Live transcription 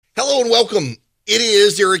Hello and welcome. It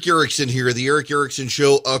is Eric Erickson here, the Eric Erickson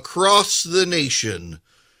Show across the nation.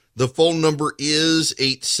 The phone number is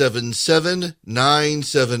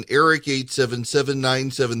 877-97-ERIC,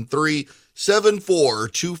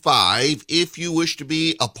 877-973-7425. If you wish to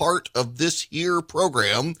be a part of this here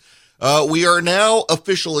program, we are now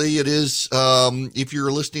officially, it is, if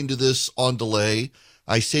you're listening to this on delay,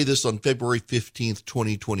 I say this on February 15th,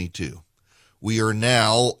 2022. We are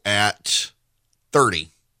now at 30.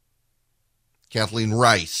 Kathleen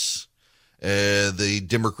Rice, the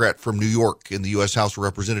Democrat from New York in the U.S. House of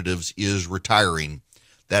Representatives, is retiring.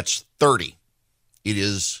 That's 30. It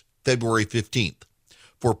is February 15th.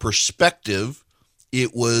 For perspective,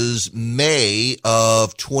 it was May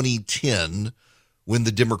of 2010 when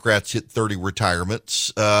the Democrats hit 30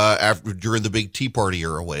 retirements during the big Tea Party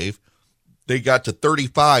era wave. They got to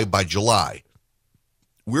 35 by July.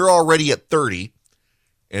 We're already at 30,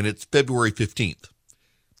 and it's February 15th.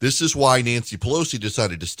 This is why Nancy Pelosi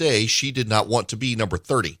decided to stay. She did not want to be number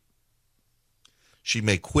 30. She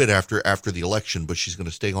may quit after the election, but she's going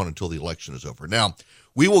to stay on until the election is over. Now,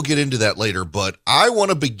 we will get into that later, but I want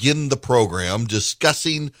to begin the program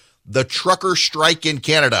discussing the trucker strike in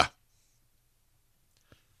Canada.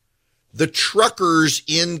 The truckers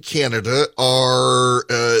in Canada are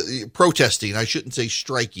protesting. I shouldn't say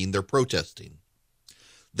striking. They're protesting.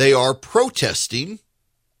 They are protesting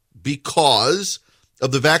because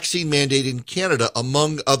of the vaccine mandate in Canada,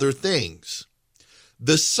 among other things.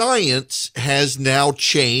 The science has now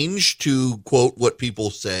changed to, quote, what people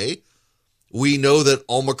say. We know that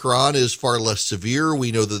Omicron is far less severe.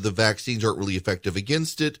 We know that the vaccines aren't really effective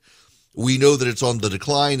against it. We know that it's on the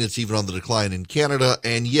decline. It's even on the decline in Canada.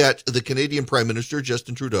 And yet the Canadian Prime Minister,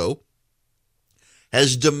 Justin Trudeau,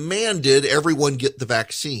 has demanded everyone get the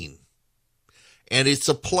vaccine. And it's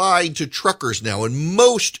applied to truckers now. And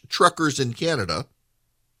most truckers in Canada,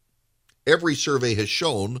 every survey has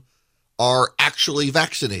shown, are actually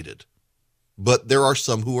vaccinated. But there are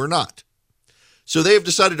some who are not. So they have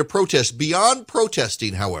decided to protest. Beyond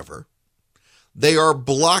protesting, however, they are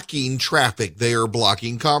blocking traffic. They are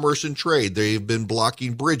blocking commerce and trade. They've been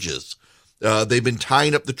blocking bridges. They've been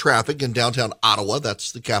tying up the traffic in downtown Ottawa.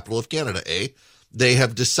 That's the capital of Canada, eh? They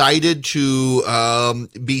have decided to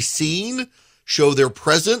be seen, show their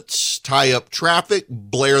presence, tie up traffic,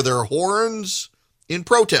 blare their horns in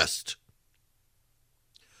protest.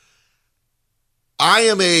 I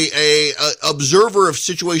am a observer of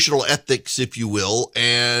situational ethics, if you will,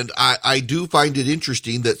 and I do find it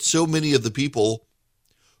interesting that so many of the people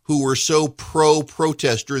who were so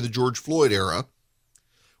pro-protest during the George Floyd era,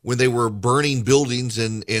 when they were burning buildings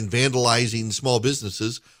and vandalizing small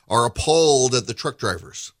businesses, are appalled at the truck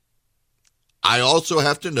drivers. I also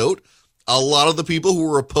have to note a lot of the people who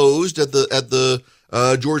were opposed at the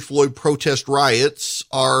George Floyd protest riots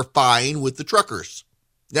are fine with the truckers.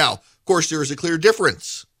 Now, of course, there is a clear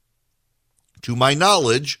difference. To my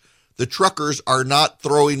knowledge, the truckers are not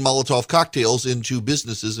throwing Molotov cocktails into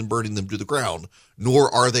businesses and burning them to the ground,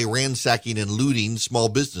 nor are they ransacking and looting small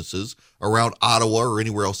businesses around Ottawa or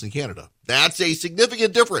anywhere else in Canada. That's a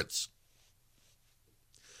significant difference.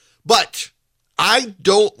 But I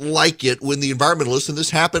don't like it when the environmentalists, and this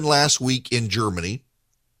happened last week in Germany,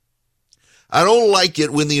 I don't like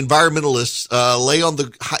it when the environmentalists lay on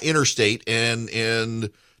the interstate and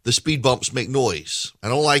the speed bumps make noise. I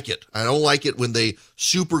don't like it. I don't like it when they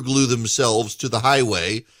super glue themselves to the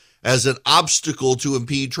highway as an obstacle to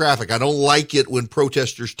impede traffic. I don't like it when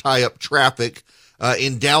protesters tie up traffic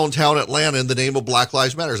in downtown Atlanta in the name of Black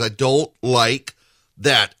Lives Matter. I don't like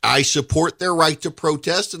that. I support their right to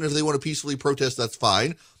protest, and if they want to peacefully protest, that's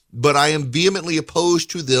fine. But I am vehemently opposed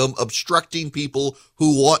to them obstructing people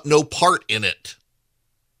who want no part in it.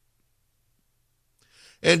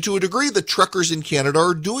 And to a degree, the truckers in Canada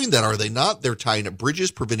are doing that, are they not? They're tying up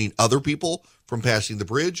bridges, preventing other people from passing the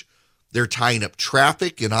bridge. They're tying up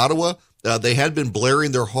traffic in Ottawa. They had been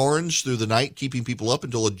blaring their horns through the night, keeping people up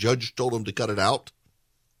until a judge told them to cut it out.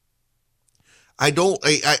 I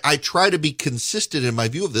try to be consistent in my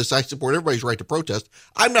view of this. I support everybody's right to protest.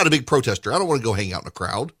 I'm not a big protester. I don't want to go hang out in a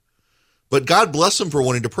crowd. But God bless them for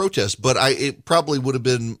wanting to protest. But it probably would have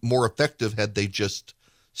been more effective had they just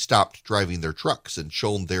stopped driving their trucks and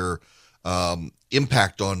shown their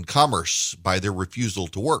impact on commerce by their refusal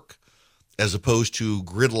to work, as opposed to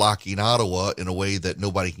gridlocking Ottawa in a way that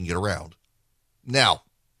nobody can get around. Now,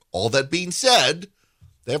 all that being said,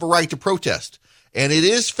 they have a right to protest. And it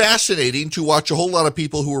is fascinating to watch a whole lot of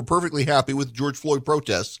people who were perfectly happy with George Floyd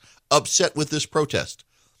protests upset with this protest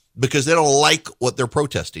because they don't like what they're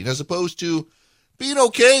protesting, as opposed to being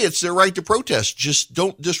okay. It's their right to protest. Just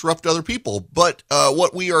don't disrupt other people. But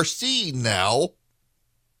what we are seeing now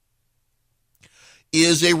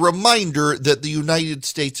is a reminder that the United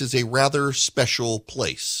States is a rather special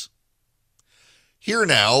place. Here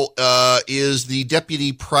now is the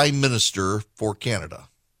Deputy Prime Minister for Canada.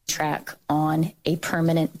 Track on a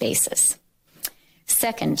permanent basis.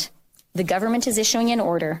 Second, the government is issuing an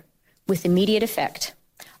order with immediate effect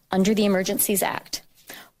under the Emergencies Act,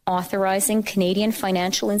 authorizing Canadian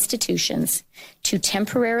financial institutions to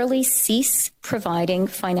temporarily cease providing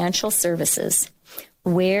financial services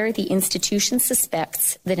where the institution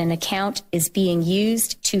suspects that an account is being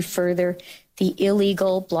used to further the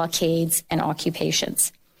illegal blockades and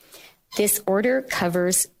occupations. This order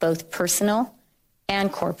covers both personal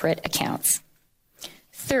and corporate accounts.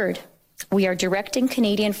 Third, we are directing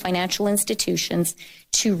Canadian financial institutions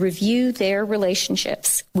to review their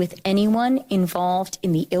relationships with anyone involved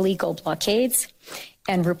in the illegal blockades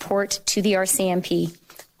and report to the RCMP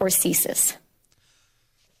or CSIS.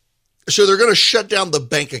 So they're going to shut down the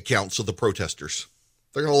bank accounts of the protesters.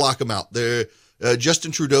 They're going to lock them out.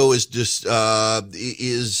 Justin Trudeau is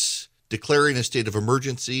declaring a state of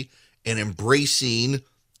emergency and embracing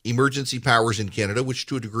emergency powers in Canada, which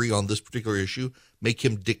to a degree on this particular issue make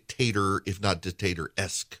him dictator, if not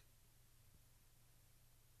dictator-esque.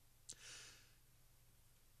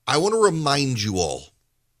 I want to remind you all,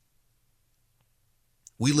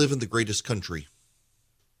 we live in the greatest country.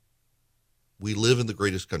 We live in the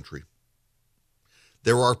greatest country.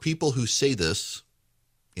 There are people who say this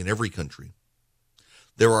in every country.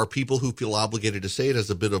 There are people who feel obligated to say it as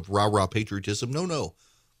a bit of rah-rah patriotism. No.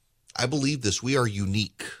 I believe this. We are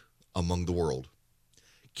unique among the world.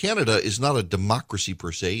 Canada is not a democracy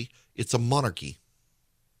per se. It's a monarchy.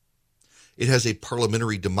 It has a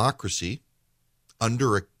parliamentary democracy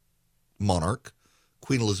under a monarch,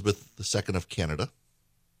 Queen Elizabeth II of Canada.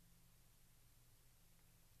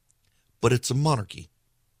 But it's a monarchy.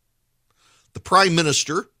 The Prime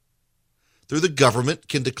Minister, through the government,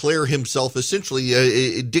 can declare himself essentially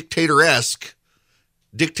a dictator-esque,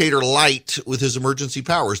 dictator-light with his emergency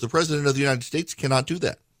powers. The President of the United States cannot do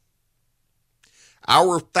that.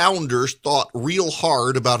 Our founders thought real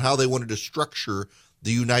hard about how they wanted to structure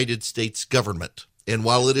the United States government. And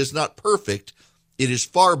while it is not perfect, it is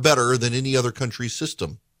far better than any other country's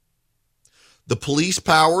system. The police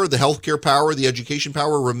power, the healthcare power, the education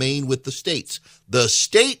power remain with the states. The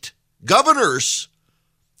state governors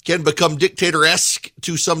can become dictator-esque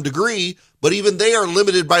to some degree, but even they are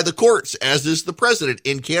limited by the courts, as is the president.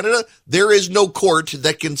 In Canada, there is no court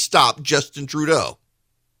that can stop Justin Trudeau.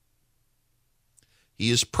 He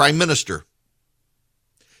is prime minister.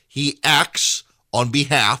 He acts on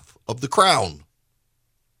behalf of the crown.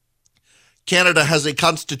 Canada has a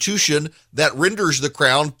constitution that renders the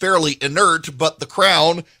crown fairly inert, but the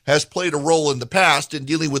crown has played a role in the past in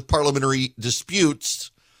dealing with parliamentary disputes.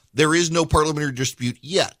 There is no parliamentary dispute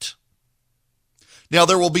yet. Now,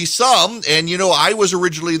 there will be some, and I was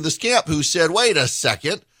originally in this camp who said, wait a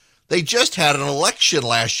second, they just had an election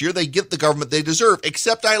last year. They get the government they deserve,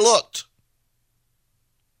 except I looked.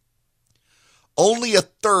 Only a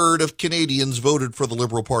third of Canadians voted for the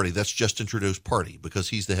Liberal Party. That's Justin Trudeau's party. Because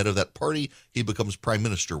he's the head of that party, he becomes prime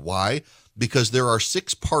minister. Why? Because there are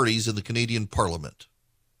 6 parties in the Canadian Parliament,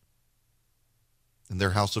 in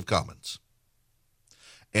their House of Commons.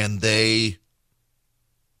 And a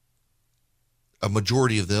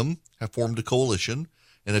majority of them have formed a coalition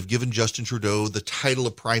and have given Justin Trudeau the title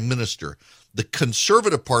of prime minister. The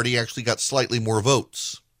Conservative Party actually got slightly more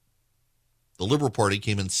votes. The Liberal Party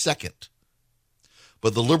came in second.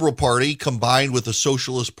 But the Liberal Party, combined with the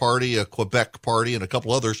Socialist Party, a Quebec Party, and a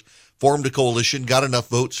couple others, formed a coalition, got enough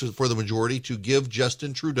votes for the majority to give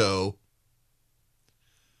Justin Trudeau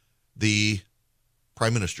the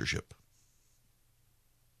prime ministership.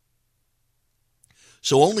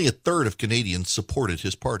 So only a third of Canadians supported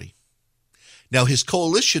his party. Now, his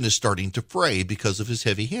coalition is starting to fray because of his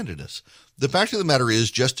heavy-handedness. The fact of the matter is,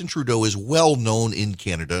 Justin Trudeau is well known in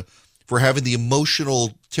Canada for having the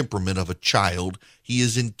emotional temperament of a child. He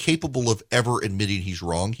is incapable of ever admitting he's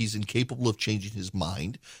wrong. He's incapable of changing his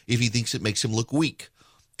mind if he thinks it makes him look weak.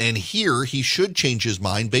 And here, he should change his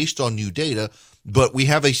mind based on new data, but we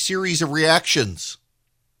have a series of reactions.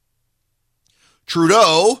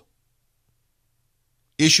 Trudeau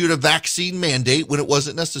issued a vaccine mandate when it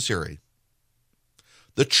wasn't necessary.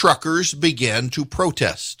 The truckers began to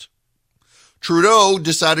protest. Trudeau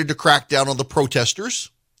decided to crack down on the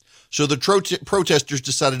protesters. So the protesters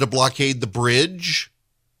decided to blockade the bridge.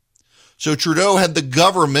 So Trudeau had the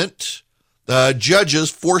government, the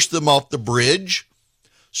judges, force them off the bridge.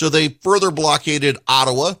 So they further blockaded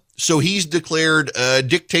Ottawa. So he's declared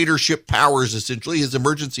dictatorship powers, essentially, his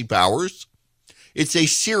emergency powers. It's a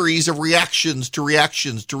series of reactions to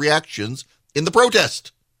reactions to reactions in the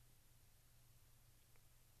protest.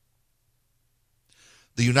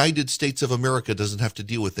 The United States of America doesn't have to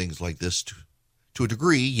deal with things like this to a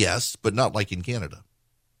degree, yes, but not like in Canada.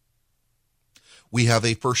 We have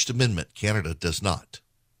a First Amendment. Canada does not.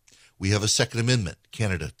 We have a Second Amendment.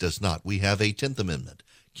 Canada does not. We have a 10th Amendment.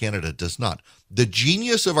 Canada does not. The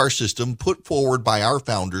genius of our system put forward by our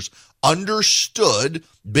founders understood,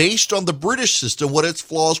 based on the British system, what its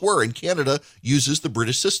flaws were, and Canada uses the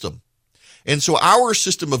British system. And so our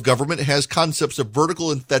system of government has concepts of vertical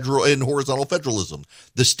and federal and horizontal federalism.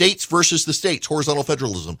 The states versus the states, horizontal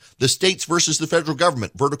federalism. The states versus the federal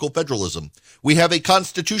government, vertical federalism. We have a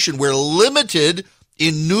constitution where limited,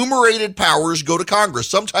 enumerated powers go to Congress.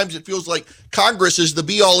 Sometimes it feels like Congress is the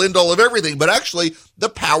be-all, end-all of everything, but actually the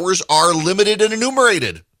powers are limited and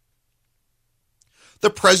enumerated. The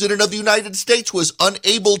President of the United States was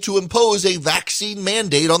unable to impose a vaccine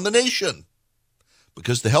mandate on the nation,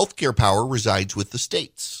 because the healthcare power resides with the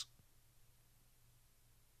states.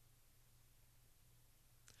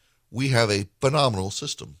 We have a phenomenal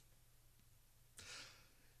system.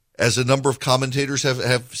 As a number of commentators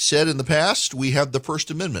have said in the past, we have the First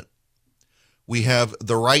Amendment. We have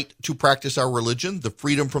the right to practice our religion, the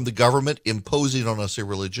freedom from the government imposing on us a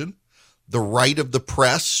religion, the right of the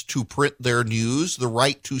press to print their news, the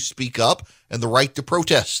right to speak up, and the right to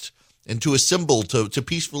protest and to assemble, to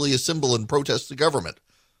peacefully assemble and protest the government.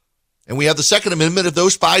 And we have the Second Amendment if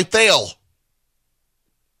those five fail.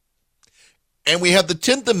 And we have the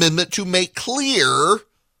 10th Amendment to make clear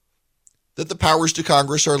that the powers to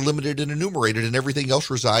Congress are limited and enumerated, and everything else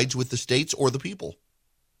resides with the states or the people.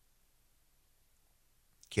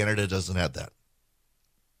 Canada doesn't have that.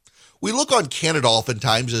 We look on Canada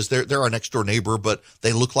oftentimes as they're our next door neighbor, but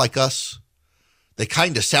they look like us. They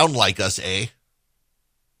kind of sound like us, eh?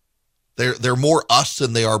 They're more us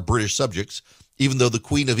than they are British subjects, even though the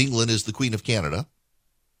Queen of England is the Queen of Canada.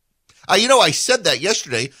 I said that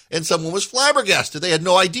yesterday, and someone was flabbergasted. They had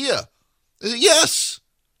no idea. Yes,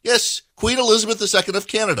 Queen Elizabeth II of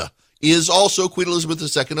Canada is also Queen Elizabeth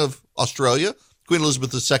II of Australia, Queen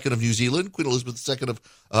Elizabeth II of New Zealand, Queen Elizabeth II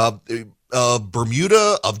of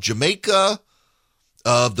Bermuda, of Jamaica,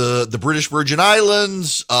 of the British Virgin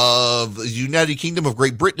Islands, of the United Kingdom of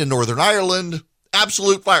Great Britain and Northern Ireland.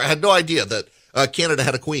 Absolute fire. I had no idea that Canada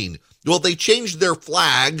had a queen. Well, they changed their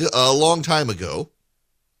flag a long time ago.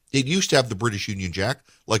 It used to have the British Union Jack,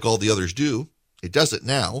 like all the others do. It doesn't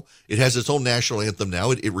now. It has its own national anthem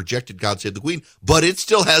now. It rejected God Save the Queen, but it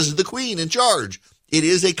still has the Queen in charge. It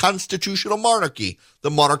is a constitutional monarchy.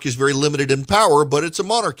 The monarch is very limited in power, but it's a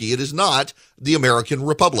monarchy. It is not the American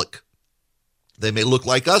Republic. They may look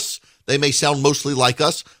like us. They may sound mostly like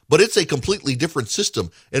us, but it's a completely different system,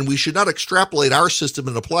 and we should not extrapolate our system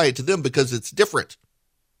and apply it to them because it's different.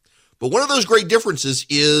 But one of those great differences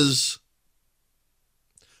is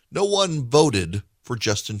no one voted for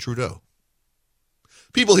Justin Trudeau.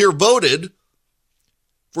 People here voted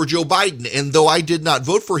for Joe Biden, and though I did not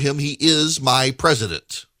vote for him, he is my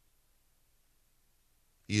president.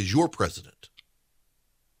 He is your president.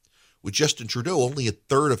 With Justin Trudeau, only a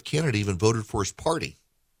third of Canada even voted for his party.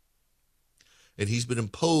 And he's been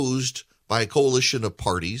imposed by a coalition of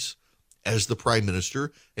parties as the prime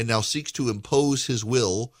minister, and now seeks to impose his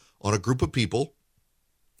will on a group of people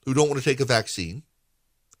who don't want to take a vaccine.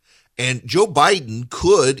 And Joe Biden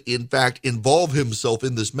could, in fact, involve himself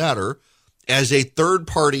in this matter as a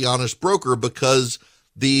third-party honest broker because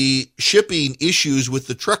the shipping issues with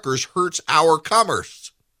the truckers hurts our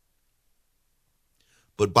commerce.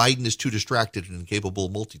 But Biden is too distracted and incapable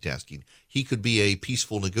of multitasking. He could be a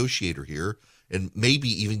peaceful negotiator here and maybe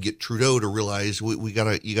even get Trudeau to realize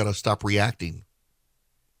you gotta stop reacting.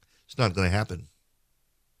 It's not going to happen.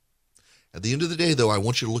 At the end of the day, though, I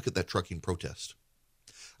want you to look at that trucking protest.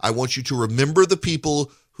 I want you to remember the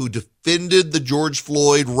people who defended the George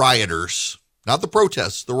Floyd rioters, not the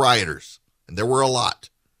protests, the rioters. And there were a lot.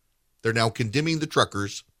 They're now condemning the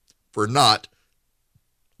truckers for not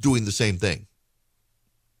doing the same thing.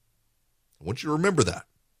 I want you to remember that.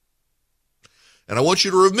 And I want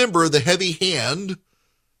you to remember the heavy hand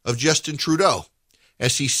of Justin Trudeau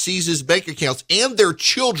as he seizes bank accounts and their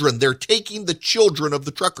children. They're taking the children of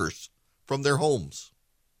the truckers from their homes.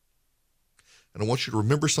 And I want you to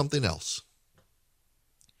remember something else.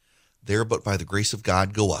 There but by the grace of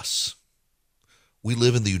God go us. We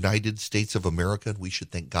live in the United States of America, and we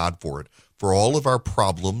should thank God for it. For all of our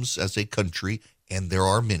problems as a country, and there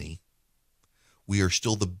are many, we are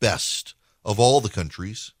still the best of all the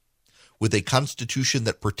countries, with a constitution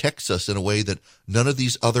that protects us in a way that none of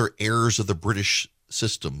these other heirs of the British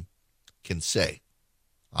system can say.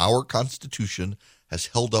 Our constitution has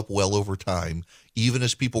held up well over time, even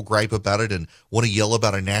as people gripe about it and want to yell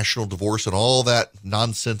about a national divorce and all that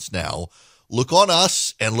nonsense now. Look on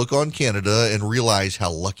us and look on Canada and realize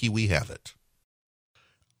how lucky we have it.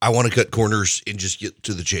 I want to cut corners and just get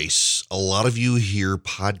to the chase. A lot of you hear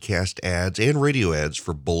podcast ads and radio ads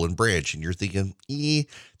for Bull and Branch, and you're thinking,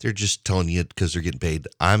 they're just telling you it because they're getting paid.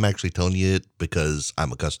 I'm actually telling you it because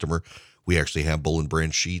I'm a customer. We actually have Bull and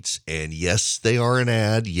Branch sheets, and yes, they are an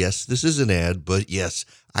ad. Yes, this is an ad, but yes,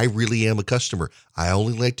 I really am a customer. I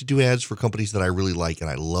only like to do ads for companies that I really like, and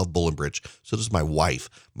I love Bull and Branch. So does my wife.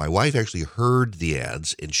 My wife actually heard the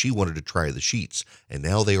ads, and she wanted to try the sheets, and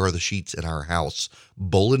now they are the sheets in our house.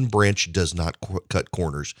 Bull and Branch does not cut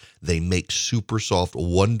corners. They make super soft,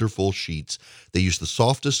 wonderful sheets. They use the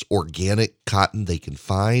softest organic cotton they can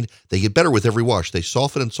find. They get better with every wash. They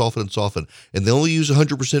soften and soften and soften, and they only use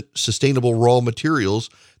 100% sustainable raw materials.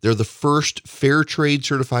 They're the first fair trade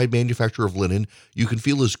certified manufacturer of linen. You can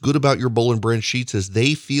feel as good about your Bull and Branch sheets as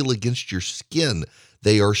they feel against your skin.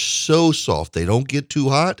 They are so soft. They don't get too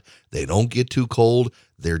hot. They don't get too cold.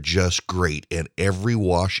 They're just great, and every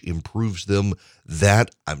wash improves them.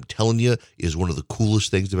 That, I'm telling you, is one of the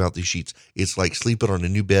coolest things about these sheets. It's like sleeping on a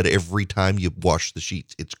new bed every time you wash the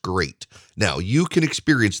sheets. It's great. Now, you can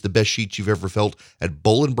experience the best sheets you've ever felt at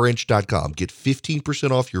bullandbranch.com. Get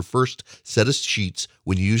 15% off your first set of sheets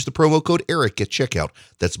when you use the promo code ERIC at checkout.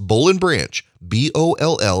 That's Bull and Branch,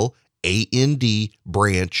 BOLLAND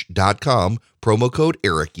branch.com, promo code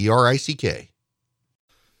ERIC, ERICK.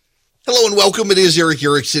 Hello and welcome. It is Eric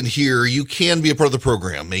Erickson here. You can be a part of the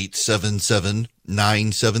program,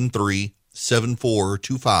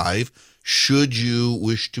 877-973-7425, should you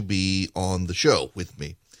wish to be on the show with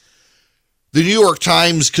me. The New York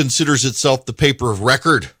Times considers itself the paper of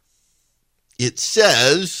record. It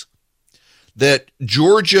says that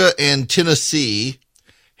Georgia and Tennessee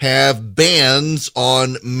have bans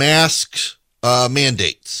on mask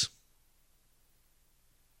mandates.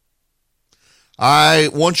 I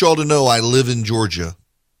want y'all to know I live in Georgia.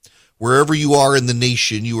 Wherever you are in the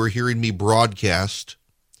nation, you are hearing me broadcast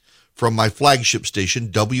from my flagship station,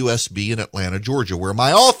 WSB in Atlanta, Georgia, where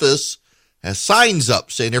my office has signs up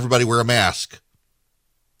saying everybody wear a mask.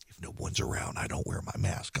 If no one's around, I don't wear my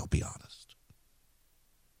mask, I'll be honest.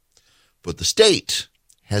 But the state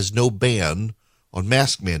has no ban on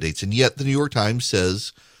mask mandates, and yet the New York Times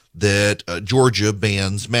says that Georgia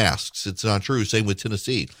bans masks. It's not true. Same with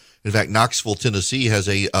Tennessee. In fact, Knoxville, Tennessee has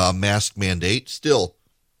a mask mandate still.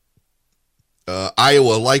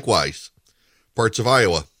 Iowa, likewise. Parts of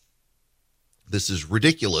Iowa. This is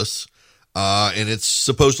ridiculous, and it's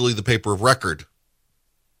supposedly the paper of record.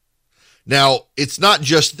 Now, it's not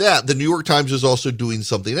just that. The New York Times is also doing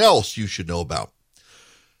something else you should know about.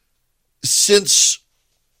 Since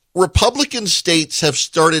Republican states have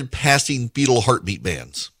started passing fetal heartbeat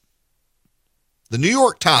bans, the New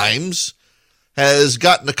York Times has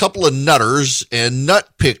gotten a couple of nutters and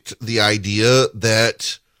nut-picked the idea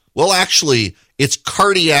that, well, actually, it's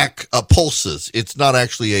cardiac pulses. It's not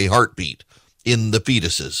actually a heartbeat in the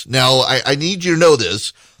fetuses. Now, I need you to know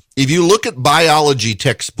this. If you look at biology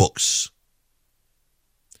textbooks,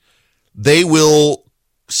 they will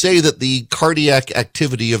say that the cardiac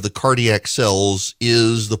activity of the cardiac cells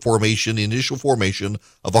is the initial formation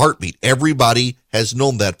of a heartbeat. Everybody has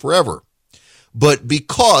known that forever. But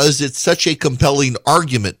because it's such a compelling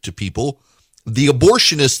argument to people, the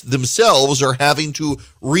abortionists themselves are having to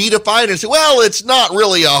redefine it and say, well, it's not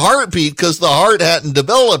really a heartbeat because the heart hadn't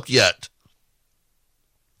developed yet.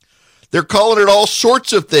 They're calling it all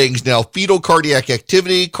sorts of things now: fetal cardiac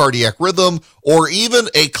activity, cardiac rhythm, or even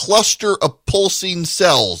a cluster of pulsing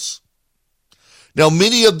cells. Now,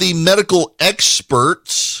 many of the medical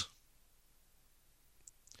experts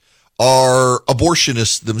are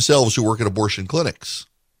abortionists themselves who work at abortion clinics.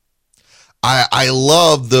 I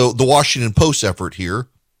love the Washington Post effort here.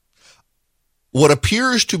 What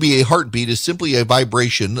appears to be a heartbeat is simply a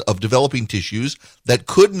vibration of developing tissues that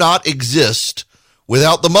could not exist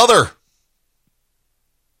without the mother.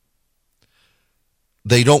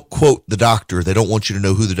 They don't quote the doctor. They don't want you to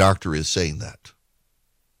know who the doctor is saying that.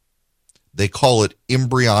 They call it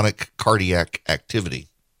embryonic cardiac activity.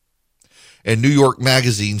 And New York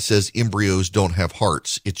Magazine says embryos don't have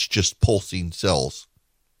hearts. It's just pulsing cells.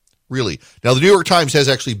 Really. Now, the New York Times has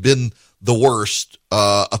actually been the worst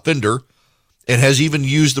offender and has even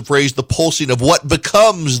used the phrase the pulsing of what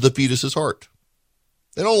becomes the fetus's heart.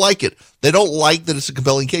 They don't like it. They don't like that it's a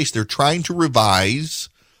compelling case. They're trying to revise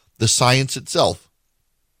the science itself.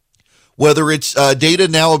 Whether it's data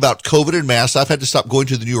now about COVID and masks, I've had to stop going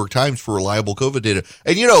to the New York Times for reliable COVID data.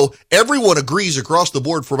 And, everyone agrees across the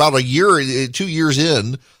board for about a year, 2 years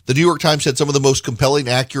in, the New York Times had some of the most compelling,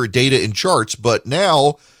 accurate data and charts. But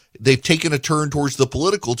now they've taken a turn towards the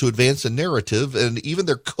political to advance a narrative, and even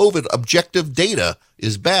their COVID objective data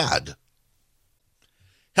is bad.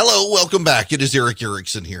 Hello, welcome back. It is Eric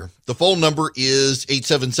Erickson here. The phone number is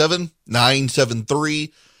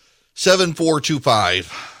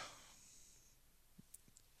 877-973-7425.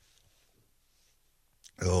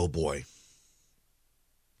 Oh, boy.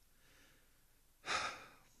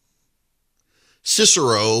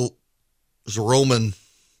 Cicero was a Roman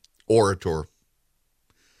orator.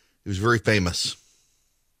 He was very famous.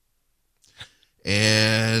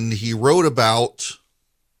 And he wrote about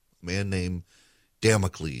a man named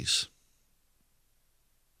Damocles.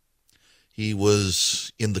 He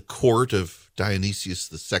was in the court of Dionysius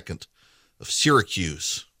II of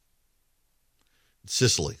Syracuse,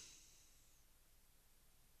 Sicily.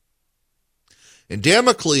 And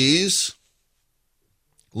Damocles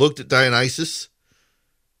looked at Dionysius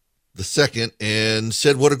II and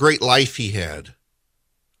said what a great life he had.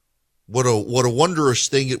 What a wondrous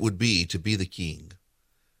thing it would be to be the king.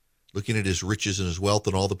 Looking at his riches and his wealth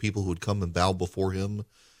and all the people who would come and bow before him.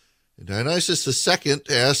 And Dionysius II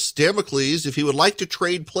asked Damocles if he would like to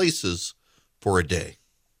trade places for a day.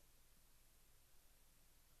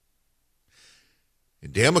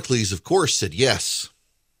 And Damocles, of course, said yes.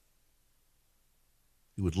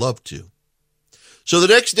 He would love to. So the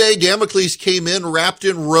next day, Damocles came in wrapped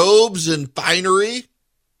in robes and finery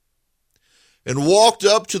and walked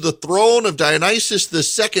up to the throne of Dionysius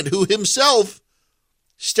II, who himself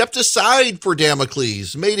stepped aside for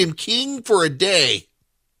Damocles, made him king for a day.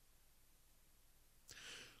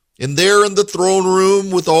 And there in the throne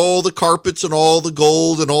room with all the carpets and all the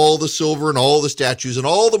gold and all the silver and all the statues and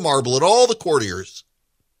all the marble and all the courtiers,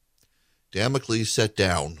 Damocles sat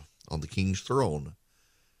down on the king's throne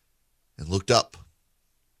and looked up.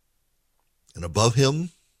 And above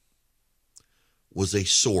him was a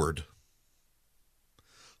sword,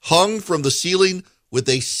 hung from the ceiling with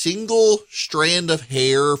a single strand of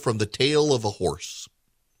hair from the tail of a horse,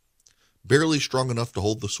 barely strong enough to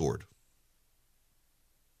hold the sword.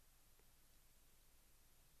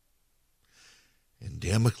 And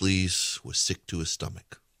Damocles was sick to his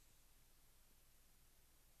stomach.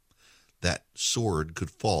 That sword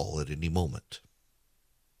could fall at any moment.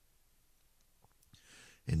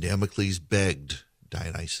 And Damocles begged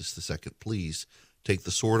Dionysius II, please take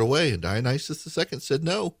the sword away. And Dionysius II said,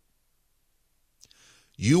 no.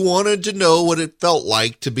 You wanted to know what it felt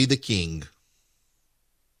like to be the king.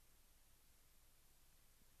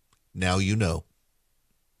 Now you know.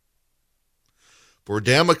 For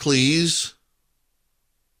Damocles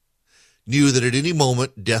knew that at any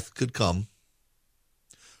moment death could come,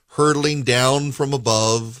 hurtling down from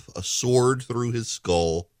above, a sword through his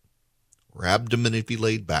skull, or abdomen if he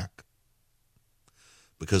laid back,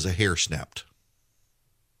 because a hair snapped.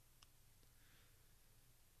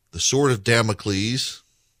 The sword of Damocles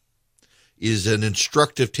is an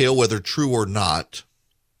instructive tale, whether true or not,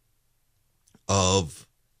 of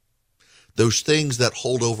those things that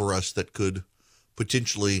hold over us that could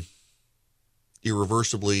potentially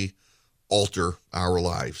irreversibly alter our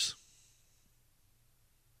lives.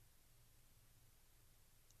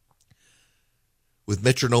 With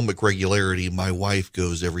metronomic regularity, my wife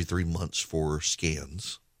goes every 3 months for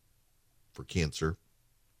scans for cancer.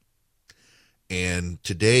 And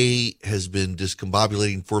today has been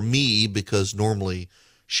discombobulating for me because normally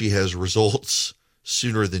she has results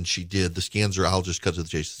sooner than she did. The scans are, I'll just cut to the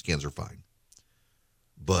chase, the scans are fine.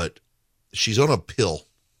 But she's on a pill.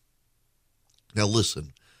 Now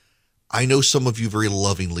listen, I know some of you very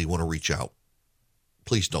lovingly want to reach out.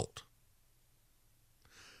 Please don't.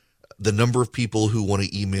 The number of people who want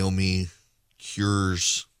to email me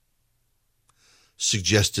cures,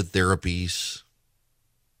 suggested therapies,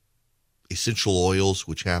 essential oils,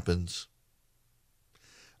 which happens.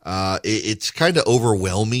 It's kind of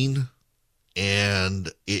overwhelming,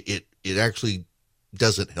 and it actually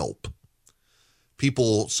doesn't help.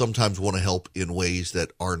 People sometimes want to help in ways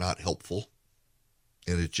that are not helpful,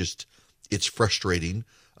 and it's frustrating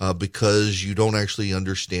because you don't actually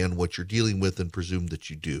understand what you're dealing with and presume that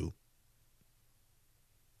you do.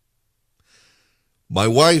 My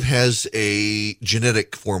wife has a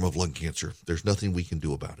genetic form of lung cancer. There's nothing we can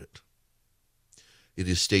do about it. It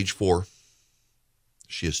is stage 4.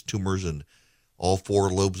 She has tumors in all 4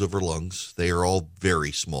 lobes of her lungs. They are all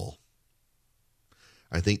very small.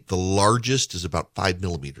 I think the largest is about 5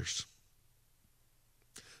 millimeters.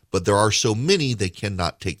 But there are so many they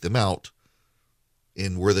cannot take them out.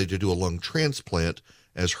 and were they to do a lung transplant,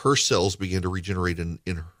 as her cells began to regenerate in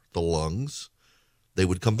the lungs, they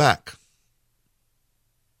would come back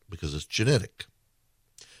because it's genetic.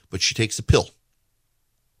 But she takes a pill.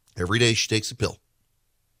 Every day she takes a pill.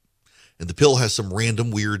 And the pill has some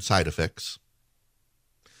random weird side effects,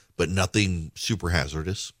 but nothing super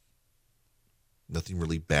hazardous, nothing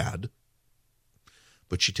really bad.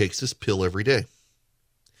 But she takes this pill every day.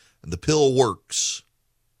 And the pill works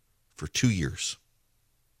for 2 years.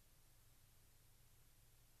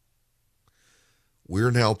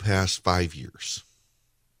 We're now past 5 years.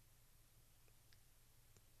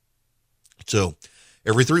 So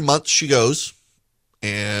every 3 months she goes,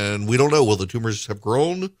 and we don't know, will the tumors have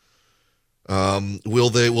grown?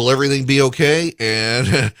 Will everything be okay?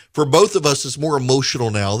 And for both of us, it's more emotional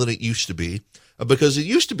now than it used to be, because it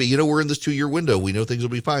used to be, we're in this 2 year window. We know things will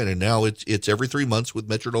be fine. And now it's every 3 months with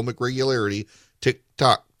metronomic regularity. Tick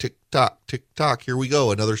tock, tick tock, tick tock. Here we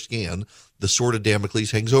go. Another scan. The sword of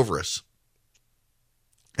Damocles hangs over us.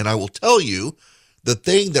 And I will tell you, the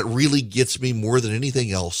thing that really gets me more than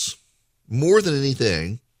anything else,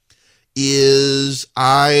 is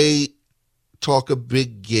I talk a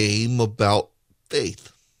big game about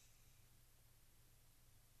faith.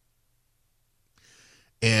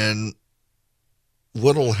 And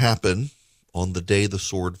what'll happen on the day the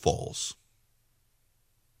sword falls?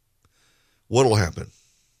 What'll happen?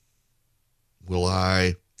 Will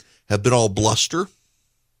I have been all bluster?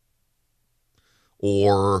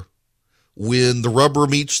 Or when the rubber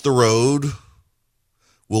meets the road,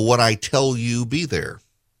 will what I tell you be there?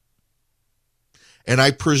 And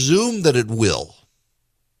I presume that it will.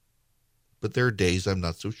 But there are days I'm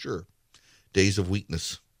not so sure. Days of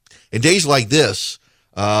weakness. And days like this,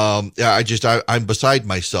 I'm beside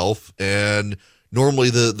myself. And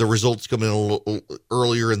normally the results come in a little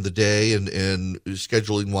earlier in the day and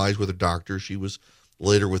scheduling wise with her doctor. She was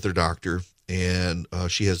later with her doctor. And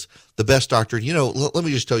she has the best doctor. Let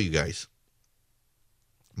me just tell you guys.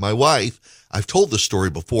 My wife, I've told this story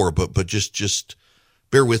before, but just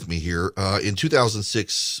bear with me here. In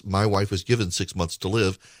 2006, my wife was given 6 months to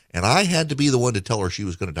live, and I had to be the one to tell her she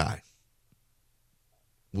was going to die.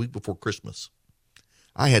 A week before Christmas.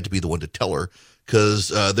 I had to be the one to tell her because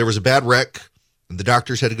there was a bad wreck, and the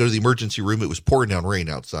doctors had to go to the emergency room. It was pouring down rain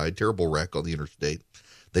outside. Terrible wreck on the interstate.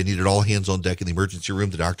 They needed all hands on deck in the emergency room.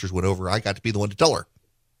 The doctors went over. I got to be the one to tell her.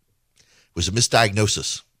 It was a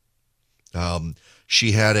misdiagnosis.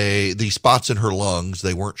 She had these spots in her lungs.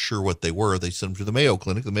 They weren't sure what they were. They sent them to the Mayo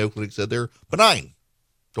Clinic. The Mayo Clinic said they're benign.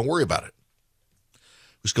 Don't worry about it.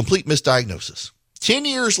 It was complete misdiagnosis. 10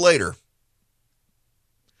 years later,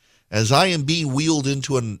 as I am being wheeled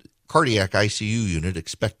into a cardiac ICU unit,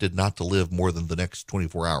 expected not to live more than the next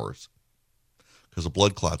 24 hours because of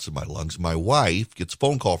blood clots in my lungs, my wife gets a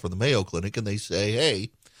phone call from the Mayo Clinic, and they say, hey,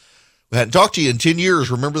 we hadn't talked to you in 10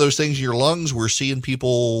 years. Remember those things in your lungs? We're seeing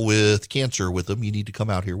people with cancer with them. You need to come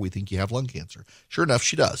out here. We think you have lung cancer. Sure enough,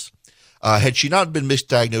 she does. Had she not been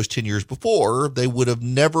misdiagnosed 10 years before, they would have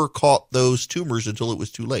never caught those tumors until it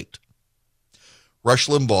was too late. Rush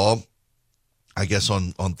Limbaugh, I guess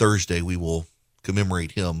on Thursday, we will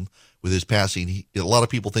commemorate him with his passing. A lot of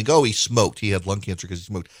people think, oh, he smoked. He had lung cancer because he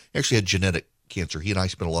smoked. He actually had genetic cancer. He and I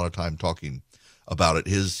spent a lot of time talking about it.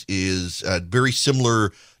 His is a very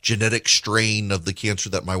similar genetic strain of the cancer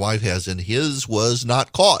that my wife has, and his was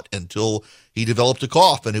not caught until he developed a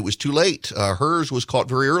cough, and it was too late. Hers was caught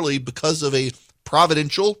very early because of a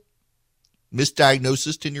providential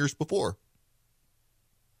misdiagnosis 10 years before.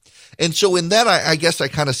 And so in that, I guess I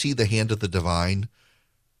kind of see the hand of the divine,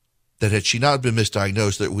 that had she not been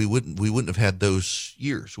misdiagnosed, that we wouldn't have had those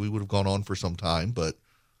years. We would have gone on for some time, but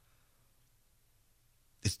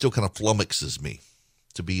it still kind of flummoxes me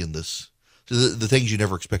to be in this, the things you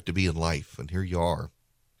never expect to be in life. And here you are.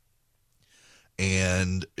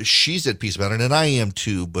 And she's at peace about it, and I am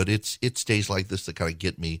too, but it's days like this that kind of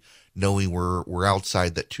get me, knowing we're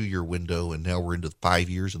outside that 2 year window, and now we're into 5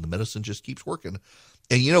 years, and the medicine just keeps working.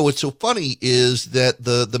 And what's so funny is that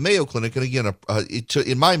the Mayo Clinic, and again,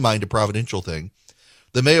 in my mind, a providential thing,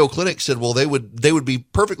 the Mayo Clinic said, well, they would be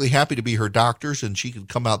perfectly happy to be her doctors, and she could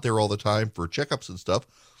come out there all the time for checkups and stuff.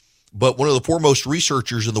 But one of the foremost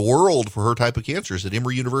researchers in the world for her type of cancer is at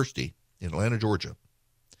Emory University in Atlanta, Georgia.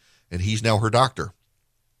 And he's now her doctor.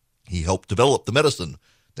 He helped develop the medicine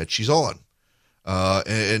that she's on.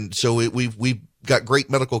 And so we've got great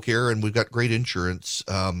medical care, and we've got great insurance.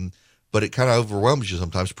 But it kind of overwhelms you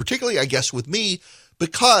sometimes, particularly, I guess, with me,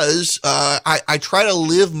 because I try to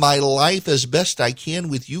live my life as best I can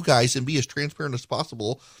with you guys and be as transparent as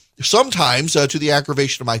possible, sometimes to the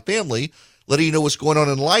aggravation of my family, letting you know what's going on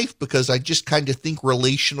in life, because I just kind of think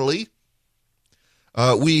relationally.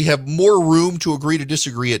 We have more room to agree to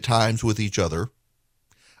disagree at times with each other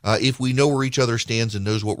if we know where each other stands and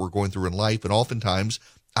knows what we're going through in life. And oftentimes,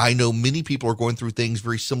 I know many people are going through things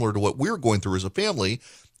very similar to what we're going through as a family,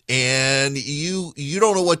 and you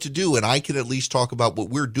don't know what to do. And I can at least talk about what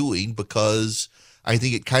we're doing because I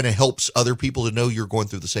think it kind of helps other people to know you're going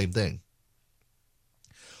through the same thing.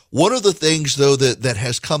 One of the things, though, that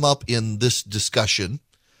has come up in this discussion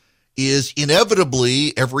is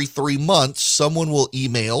inevitably every 3 months, someone will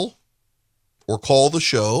email or call the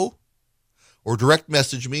show or direct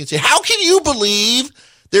message me and say, how can you believe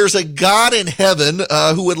there's a God in heaven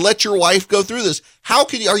who would let your wife go through this?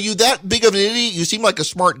 Are you that big of an idiot? You seem like a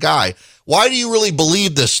smart guy. Why do you really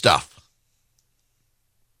believe this stuff?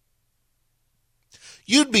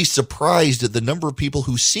 You'd be surprised at the number of people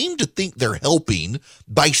who seem to think they're helping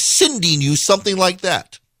by sending you something like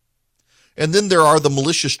that. And then there are the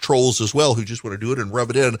malicious trolls as well who just want to do it and rub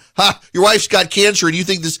it in. Ha, your wife's got cancer and you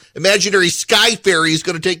think this imaginary sky fairy is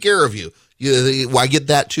going to take care of you. I get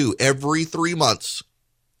that too every 3 months.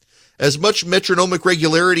 As much metronomic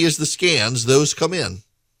regularity as the scans, those come in.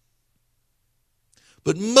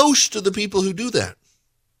 But most of the people who do that,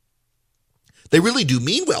 they really do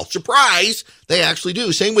mean well. Surprise, they actually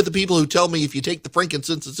do. Same with the people who tell me if you take the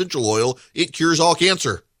frankincense essential oil, it cures all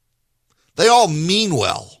cancer. They all mean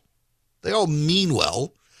well. They all mean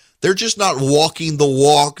well. They're just not walking the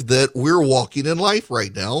walk that we're walking in life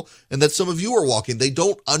right now and that some of you are walking. They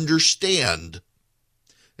don't understand.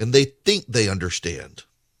 And they think they understand.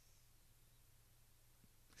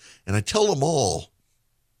 And I tell them all,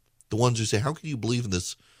 the ones who say, how can you believe in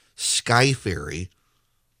this sky fairy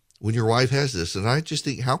when your wife has this? And I just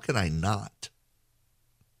think, how can I not?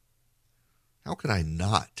 How can I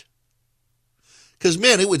not? Because,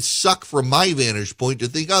 man, it would suck from my vantage point to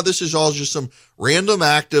think, oh, this is all just some random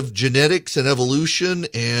act of genetics and evolution.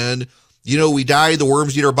 And, we die, the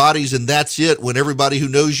worms eat our bodies, and that's it. When everybody who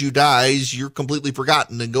knows you dies, you're completely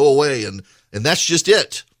forgotten and go away. And that's just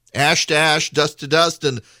it. Ash to ash, dust to dust.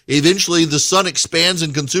 And eventually the sun expands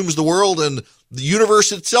and consumes the world, and the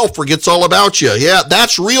universe itself forgets all about you. Yeah,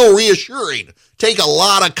 that's real reassuring. Take a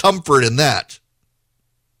lot of comfort in that.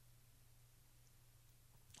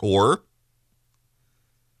 Or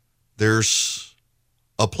there's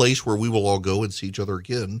a place where we will all go and see each other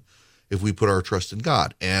again if we put our trust in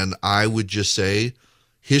God. And I would just say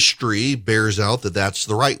history bears out that that's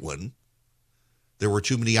the right one. There were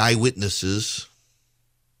too many eyewitnesses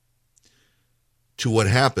to what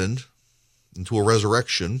happened and to a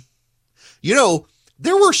resurrection.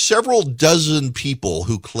 There were several dozen people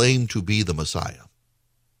who claimed to be the Messiah.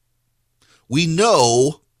 We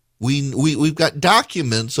know, we've got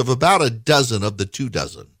documents of about a dozen of the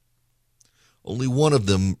 24. Only one of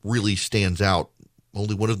them really stands out.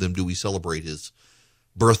 Only one of them do we celebrate his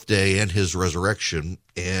birthday and his resurrection.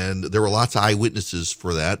 And there were lots of eyewitnesses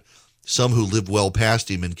for that. Some who lived well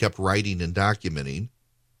past him and kept writing and documenting.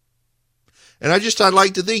 And I'd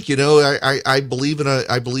like to think, I believe in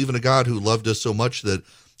a God who loved us so much that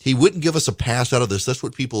he wouldn't give us a pass out of this. That's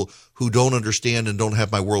what people who don't understand and don't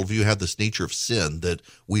have my worldview have, this nature of sin, that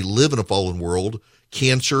we live in a fallen world.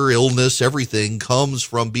 Cancer, illness, everything comes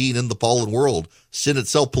from being in the fallen world. Sin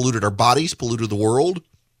itself polluted our bodies, polluted the world.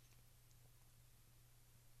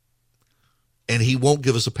 And he won't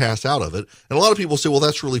give us a pass out of it. And a lot of people say, well,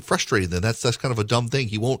 that's really frustrating then. That's kind of a dumb thing.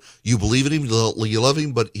 You believe in him, you love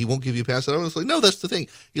him, but he won't give you a pass out of it. It's like, no, that's the thing.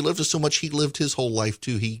 He loved us so much. He lived his whole life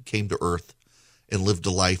too. He came to earth and lived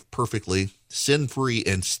a life perfectly sin-free,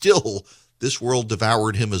 and still this world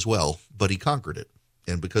devoured him as well, but he conquered it.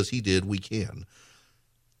 And because he did, we can.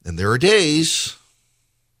 And there are days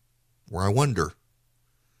where I wonder,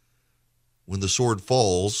 when the sword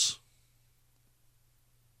falls,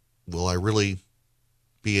 will I really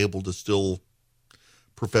be able to still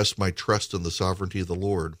profess my trust in the sovereignty of the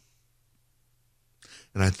Lord?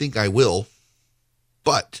 And I think I will,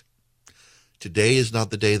 but today is not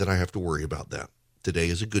the day that I have to worry about that. Today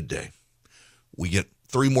is a good day. We get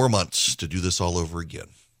 3 more months to do this all over again.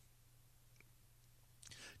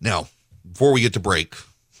 Now, before we get to break,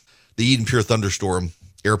 the Eden Pure Thunderstorm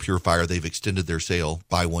air purifier, they've extended their sale,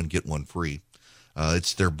 buy one, get one free.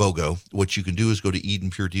 It's their BOGO. What you can do is go to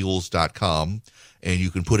EdenPureDeals.com and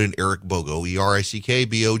you can put in Eric BOGO,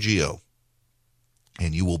 ERICKBOGO,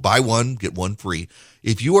 and you will buy one, get one free.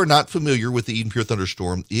 If you are not familiar with the Eden Pure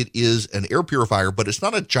Thunderstorm, it is an air purifier, but it's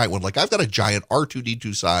not a giant one. Like, I've got a giant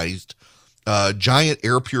R2D2 sized giant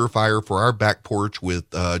air purifier for our back porch with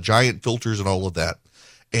giant filters and all of that.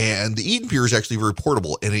 And the Eden Pure is actually very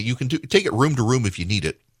portable, and you can take it room to room if you need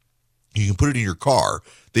it. You can put it in your car.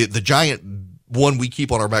 The giant one we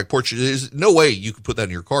keep on our back porch. There's no way you could put that in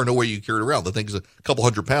your car. No way you can carry it around. The thing's a couple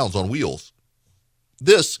 100 pounds on wheels.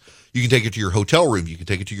 This, you can take it to your hotel room. You can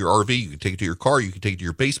take it to your RV. You can take it to your car. You can take it to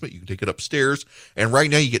your basement. You can take it upstairs. And right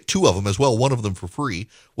now you get 2 of them as well, one of them for free.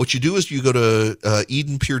 What you do is you go to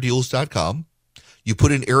EdenPureDeals.com. You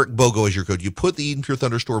put in Eric Bogo as your code. You put the Eden Pure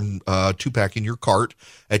Thunderstorm 2-pack in your cart.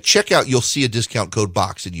 At checkout, you'll see a discount code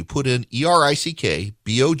box, and you put in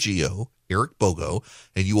ERICKBOGO, Eric Bogo,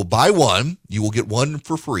 and you will buy one. You will get one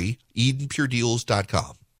for free,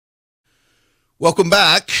 EdenPureDeals.com. Welcome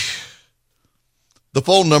back. The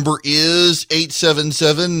phone number is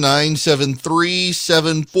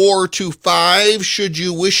 877-973-7425 should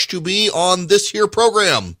you wish to be on this here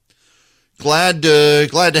program. Glad to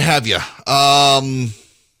have you. A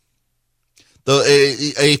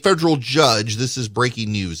federal judge, this is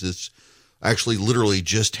breaking news. This actually literally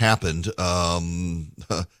just happened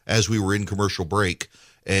as we were in commercial break.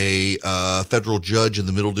 A federal judge in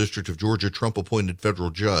the Middle District of Georgia, Trump-appointed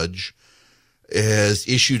federal judge, has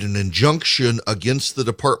issued an injunction against the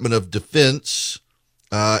Department of Defense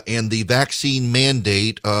and the vaccine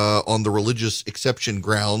mandate on the religious exception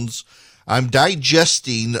grounds. I'm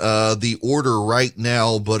digesting the order right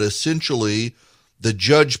now, but essentially the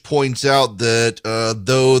judge points out that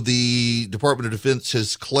though the Department of Defense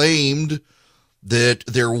has claimed that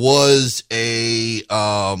there was a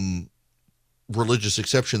religious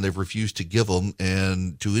exception, they've refused to give them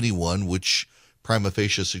and to anyone, which prima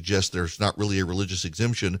facie suggests there's not really a religious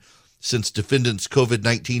exemption, since defendants'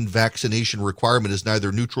 COVID-19 vaccination requirement is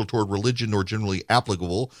neither neutral toward religion nor generally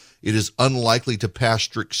applicable. It is unlikely to pass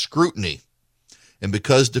strict scrutiny. And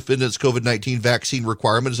because defendants' COVID-19 vaccine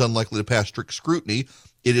requirement is unlikely to pass strict scrutiny,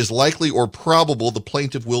 it is likely or probable the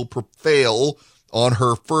plaintiff will prevail on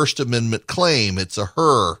her First Amendment claim. It's a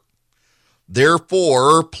her.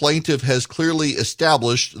 Therefore, plaintiff has clearly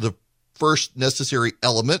established the first necessary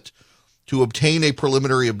element to obtain a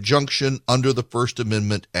preliminary injunction under the First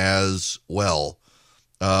Amendment as well.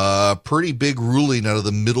 Pretty big ruling out of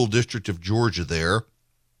the Middle District of Georgia there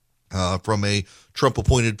from a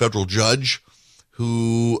Trump-appointed federal judge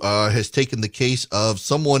who has taken the case of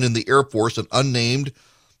someone in the Air Force, an unnamed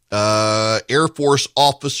Air Force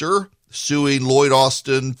officer, suing Lloyd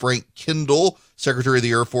Austin, Frank Kendall, Secretary of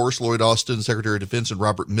the Air Force, Lloyd Austin, Secretary of Defense, and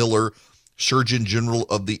Robert Miller, Surgeon General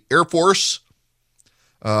of the Air Force.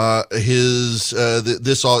 And it's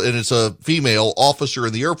a female officer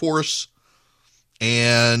in the Air Force,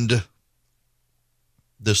 and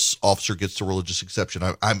this officer gets the religious exception.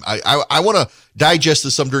 I want to digest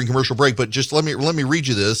this some during commercial break, but just let me read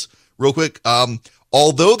you this real quick.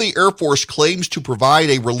 Although the Air Force claims to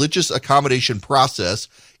provide a religious accommodation process,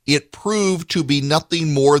 it proved to be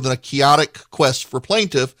nothing more than a chaotic quest for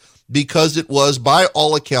plaintiff because it was, by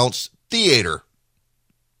all accounts, theater.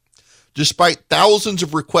 Despite thousands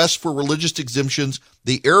of requests for religious exemptions,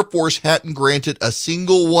 the Air Force hadn't granted a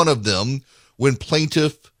single one of them when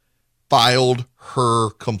plaintiff filed her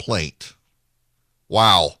complaint.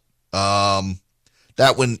 Wow.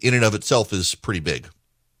 That one in and of itself is pretty big.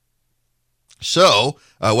 So,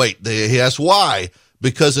 he asked why.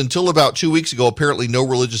 Because until about 2 weeks ago, apparently no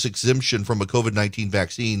religious exemption from a COVID-19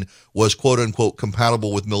 vaccine was quote-unquote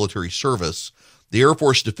compatible with military service. The Air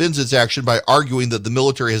Force defends its action by arguing that the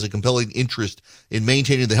military has a compelling interest in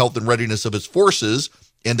maintaining the health and readiness of its forces,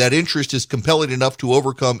 and that interest is compelling enough to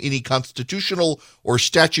overcome any constitutional or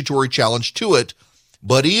statutory challenge to it.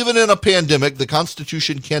 But even in a pandemic, the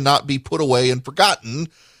Constitution cannot be put away and forgotten.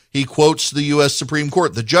 He quotes the U.S. Supreme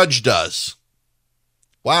Court. The judge does.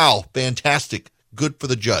 Wow, fantastic. Good for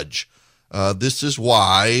the judge. This is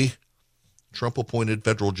why Trump-appointed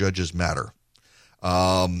federal judges matter.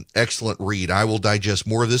 Excellent read. I will digest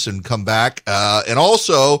more of this and come back. And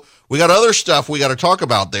also, we got other stuff we got to talk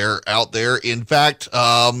about out there. In fact,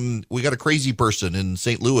 we got a crazy person in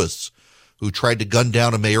St. Louis who tried to gun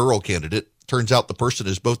down a mayoral candidate. Turns out the person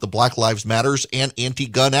is both the Black Lives Matters and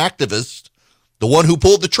anti-gun activist. The one who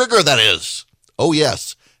pulled the trigger, that is. Oh,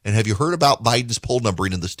 yes. And have you heard about Biden's poll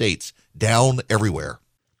numbering in the states? Down everywhere.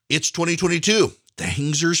 It's 2022.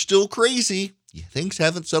 Things are still crazy. Things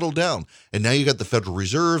haven't settled down. And now you got the Federal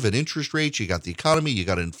Reserve and interest rates. You got the economy. You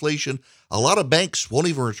got inflation. A lot of banks won't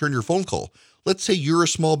even return your phone call. Let's say you're a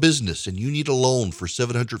small business and you need a loan for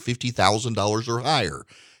 $750,000 or higher.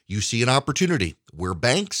 You see an opportunity where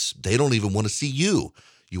banks, they don't even want to see you.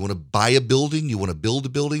 You want to buy a building. You want to build a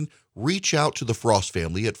building. Reach out to the Frost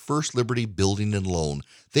family at First Liberty Building and Loan.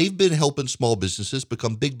 They've been helping small businesses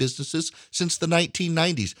become big businesses since the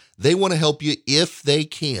 1990s. They want to help you if they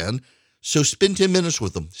can. So spend 10 minutes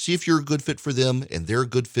with them. See if you're a good fit for them and they're a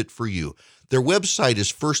good fit for you. Their website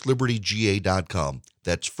is firstlibertyga.com.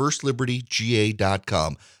 That's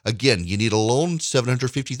firstlibertyga.com. Again, you need a loan,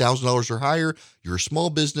 $750,000 or higher. You're a small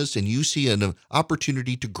business and you see an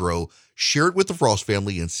opportunity to grow. Share it with the Frost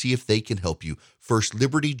family and see if they can help you.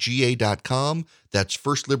 Firstlibertyga.com. That's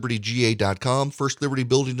firstlibertyga.com. First Liberty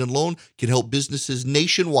Building and Loan can help businesses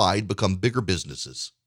nationwide become bigger businesses.